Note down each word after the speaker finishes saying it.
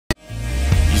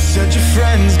said your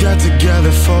friends got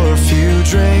together for a few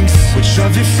drinks. Which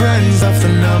of your friends left the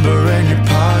number in your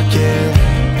pocket?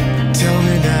 Tell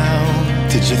me now,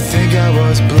 did you think I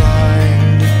was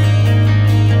blind?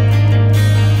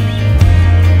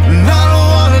 And I don't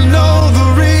wanna know the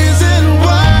reason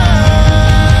why.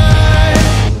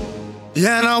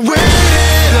 Yeah, and I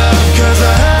waited up cause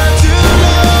I had to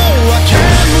know I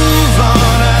can't move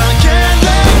on and I can't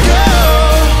let go.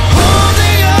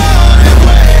 Holding on and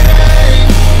waiting,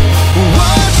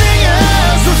 watching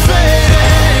as we're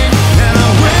fading. And I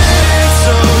waited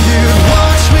so you'd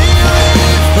watch me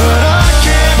leave, but I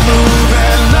can't move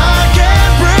and I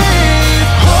can't breathe.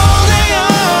 Holding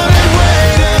on and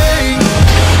waiting,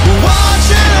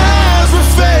 watching as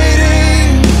we're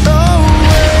fading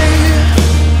away.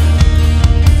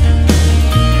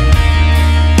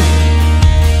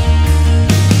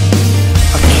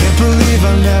 I can't believe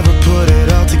I never put it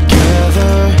all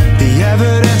together. The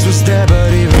evidence was there,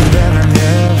 but even then I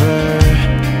never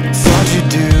thought you'd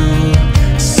do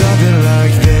something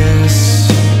like this.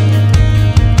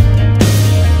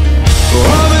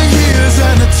 All the years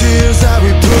and the tears that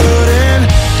we put in,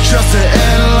 just to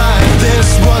end like this,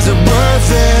 was it worth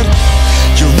it?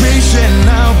 You're reaching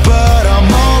out, but I'm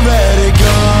already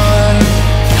gone.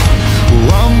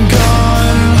 Oh, I'm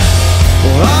gone.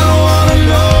 Well, I don't wanna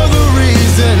know the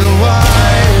reason why.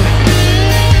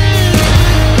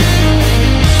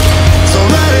 It's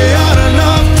already hard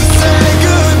enough to say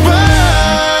goodbye.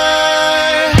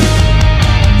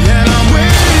 And I'm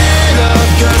waiting up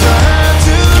cause I had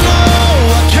to know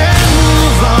I can't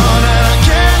move on and I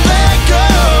can't let go.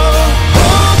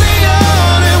 Holding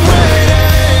on and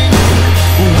waiting,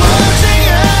 watching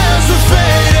as we're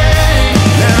fading.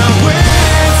 And I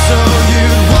waited so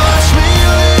you'd watch me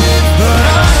leave, but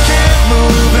I can't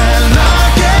move and I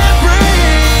can't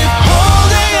breathe.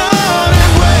 Holding on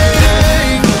and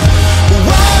waiting,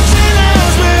 watching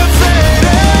as we're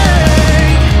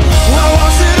fading. I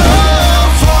watched it all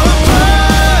fall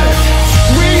apart.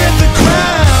 We hit the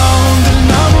ground and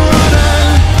I'm running.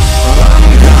 I'm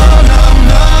gone, I'm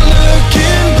not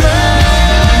looking back.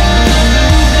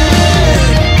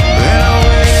 And I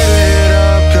waited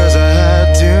up cause I had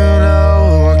to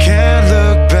know I can't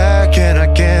look back and I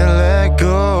can't let go.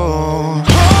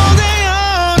 Holding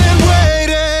on and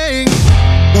waiting,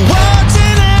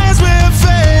 watching as we're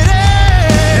fading.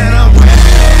 And I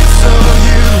waited so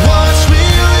you'd watch me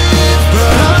leave,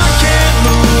 but I can't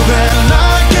move and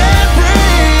I can't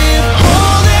breathe.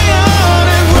 Holding on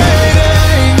and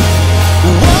waiting,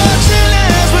 watching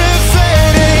as we're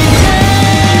fading.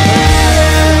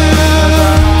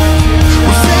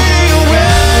 We're fading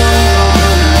away.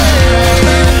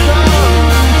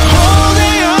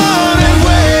 Holding on and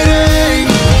waiting,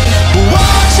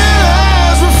 watching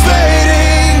as we're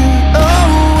fading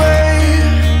away.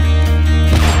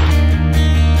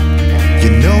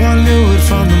 You know I knew it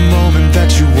from the moment that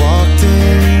you walked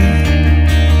in.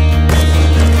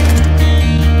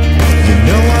 You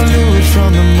know I knew it from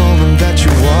the moment that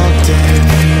you walked